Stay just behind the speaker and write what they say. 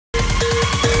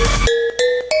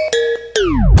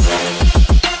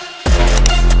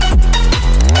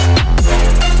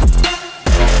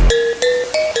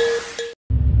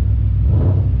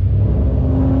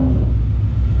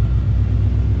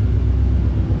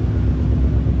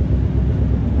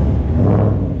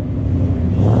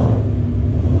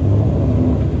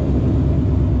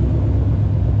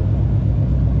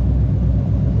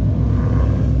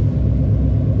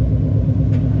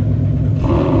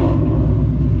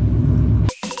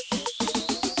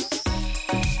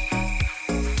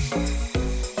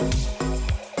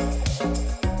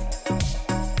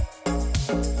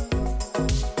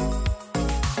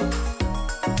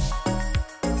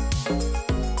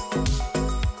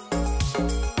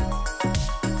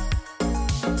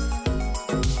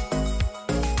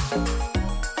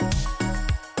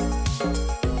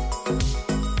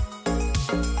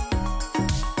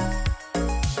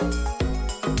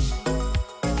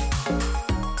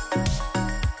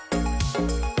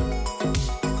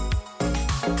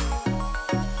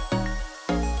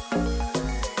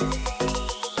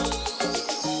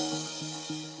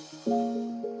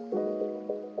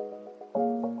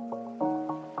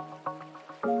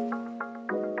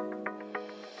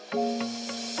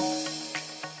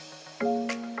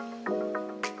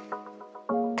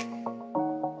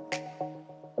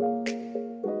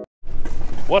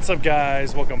What's up,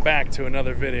 guys? Welcome back to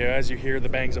another video. As you hear the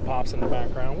bangs and pops in the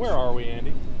background, where are we,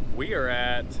 Andy? We are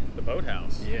at the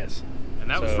boathouse. Yes. And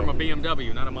that was from a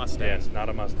BMW, not a Mustang. Yes, not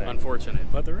a Mustang.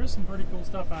 Unfortunate. But there is some pretty cool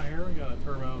stuff out here. We got a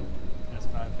turbo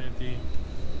S550,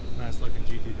 nice looking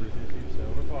GT350. So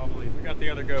we got the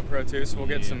other GoPro too, so we'll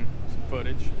get some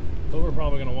footage. But we're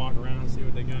probably gonna walk around and see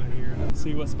what they got here, and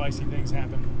see what spicy things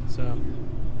happen. So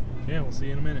yeah, we'll see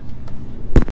you in a minute.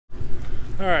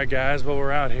 All right, guys. Well,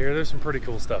 we're out here. There's some pretty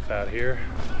cool stuff out here.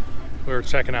 We were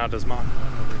checking out this Mach 1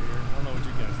 over here. I don't know what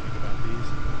you guys think about these.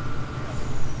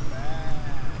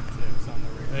 Tips on the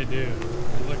rear. They do.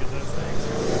 Look at those things.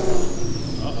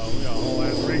 Uh-oh, we got a whole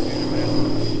ass racing event.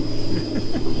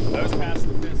 Those passed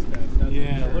the fist test.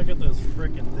 Yeah, look at those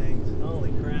freaking things.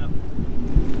 Holy crap.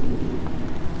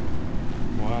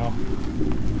 Wow.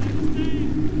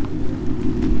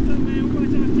 What's up, man? We're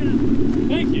watching our channel.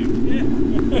 Thank you. Yeah.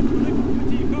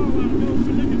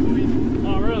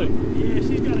 Oh, really? Yeah,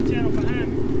 she's got a channel behind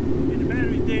me. And the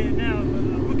battery's dead now, but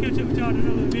we'll catch up with y'all in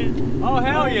another bit. Oh,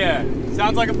 hell yeah.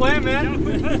 Sounds like a plan, man. Y'all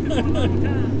quit posting for a long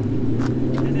time.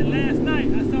 And then last night,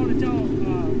 I saw that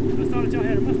y'all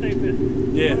had a Mustang Fest.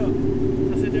 Yeah.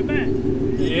 I said, they're back.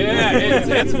 Yeah,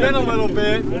 it's been a little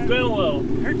bit. It's been a little.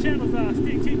 Her channel's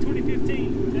Stick Chick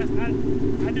 2015. That's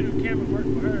I do the camera work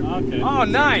for her. Okay. Oh,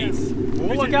 nice.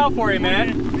 We'll look out for you, man.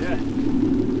 Yeah.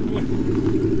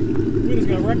 We just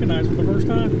got recognized for the first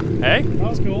time. Hey? That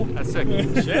was cool. That's sick.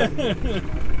 Shit.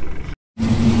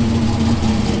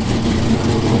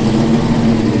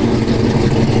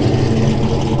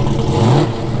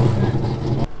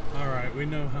 Alright, we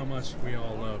know how much we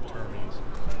all love turbos.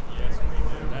 Yes, we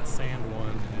do. That sand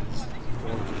one is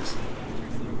gorgeous.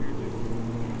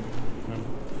 I'm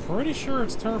pretty sure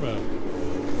it's turbo.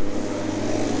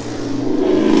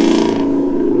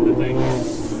 I think. I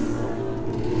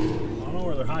don't know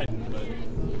where they're hiding, but.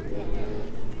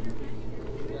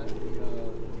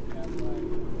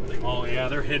 Oh, yeah,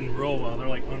 they're hidden real well. They're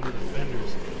like under the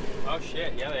fenders. Oh,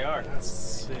 shit. Yeah, they are. That's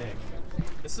sick.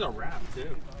 This is a wrap,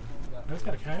 too. That's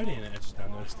got a coyote in it, I just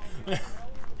noticed.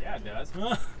 Yeah, it does.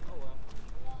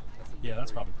 Yeah,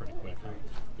 that's probably pretty quick, huh?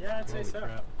 Yeah, I'd say Holy so.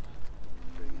 crap.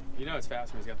 You know it's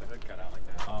fast when he's got the hood cut out like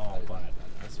that. Oh, but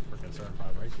that's a freaking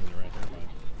certified race unit right there, bud.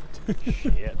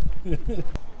 Shit.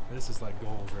 This is like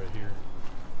goals right here.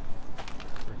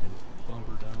 Freaking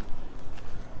bumper dump.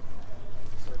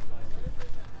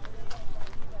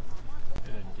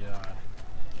 Good God.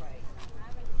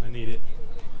 I need it.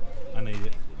 I need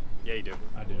it. Yeah, you do.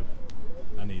 I do.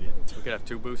 I need it. We could have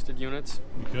 2 boosted units.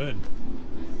 We could.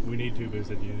 We need 2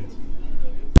 boosted units.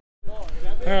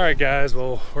 All right, guys.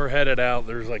 Well, we're headed out.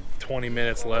 There's like 20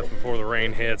 minutes left before the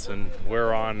rain hits, and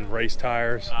we're on race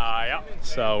tires. Yeah.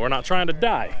 So we're not trying to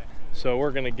die. So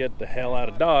we're gonna get the hell out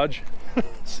of Dodge.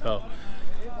 So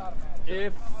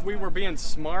If we were being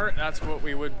smart, that's what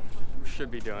we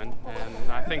should be doing.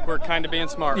 And I think we're kind of being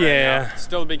smart right now. It's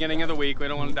still the beginning of the week. We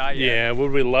don't want to die yet. yeah,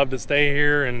 would we love to stay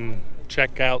here and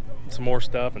check out some more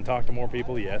stuff and talk to more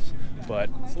people? Yes, but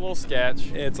It's a little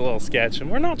sketch. it's a little sketch,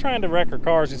 and we're not trying to wreck our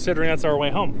cars considering that's our way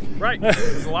home. Right.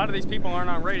 Because a lot of these people aren't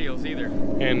on radios either.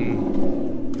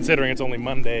 And considering it's only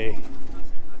Monday,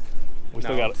 we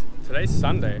still got it. Today's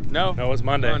Sunday. No, it's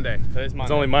Monday. Today's Monday.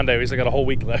 It's only Monday. We still got a whole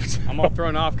week left. I'm all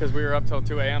thrown off because we were up till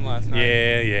 2 a.m. last night.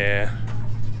 Yeah.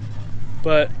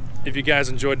 But if you guys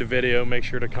enjoyed the video, make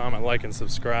sure to comment, like, and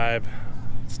subscribe.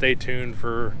 Stay tuned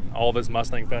for all this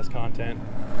Mustang Fest content.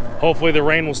 Hopefully the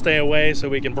rain will stay away so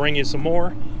we can bring you some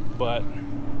more. But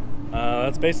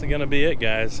that's basically gonna be it,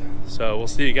 guys. So we'll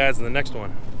see you guys in the next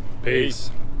one.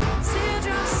 Peace.